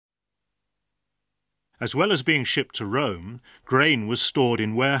As well as being shipped to Rome, grain was stored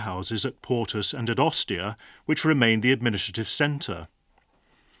in warehouses at Portus and at Ostia, which remained the administrative centre.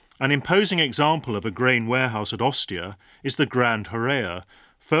 An imposing example of a grain warehouse at Ostia is the Grand Horrea,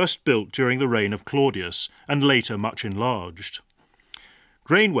 first built during the reign of Claudius and later much enlarged.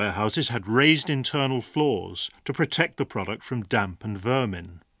 Grain warehouses had raised internal floors to protect the product from damp and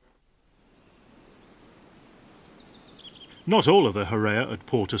vermin. Not all of the Horrea at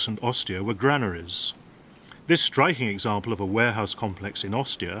Portus and Ostia were granaries. This striking example of a warehouse complex in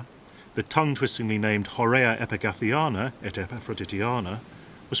Ostia, the tongue-twistingly named Horrea Epigathiana et Epaphroditiana,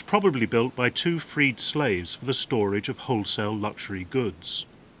 was probably built by 2 freed slaves for the storage of wholesale luxury goods.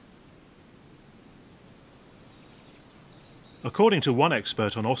 According to one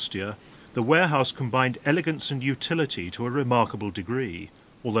expert on Ostia, the warehouse combined elegance and utility to a remarkable degree,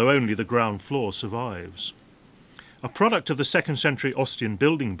 although only the ground floor survives. A product of the 2nd century Ostian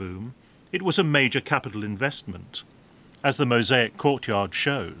building boom, it was a major capital investment, as the mosaic courtyard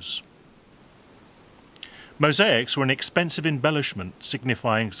shows. Mosaics were an expensive embellishment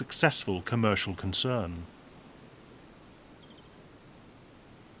signifying successful commercial concern.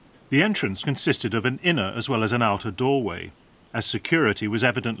 The entrance consisted of an inner as well as an outer doorway, as security was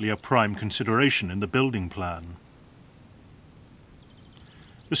evidently a prime consideration in the building plan.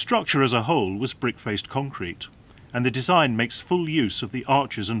 The structure as a whole was brick-faced concrete, and the design makes full use of the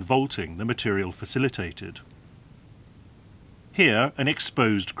arches and vaulting the material facilitated. Here, an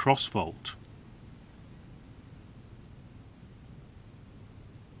exposed cross vault.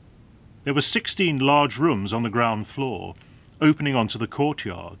 There were 16 large rooms on the ground floor, opening onto the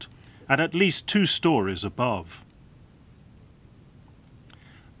courtyard, and at least 2 stories above.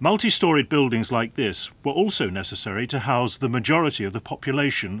 Multi-storied buildings like this were also necessary to house the majority of the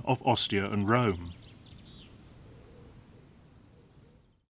population of Ostia and Rome.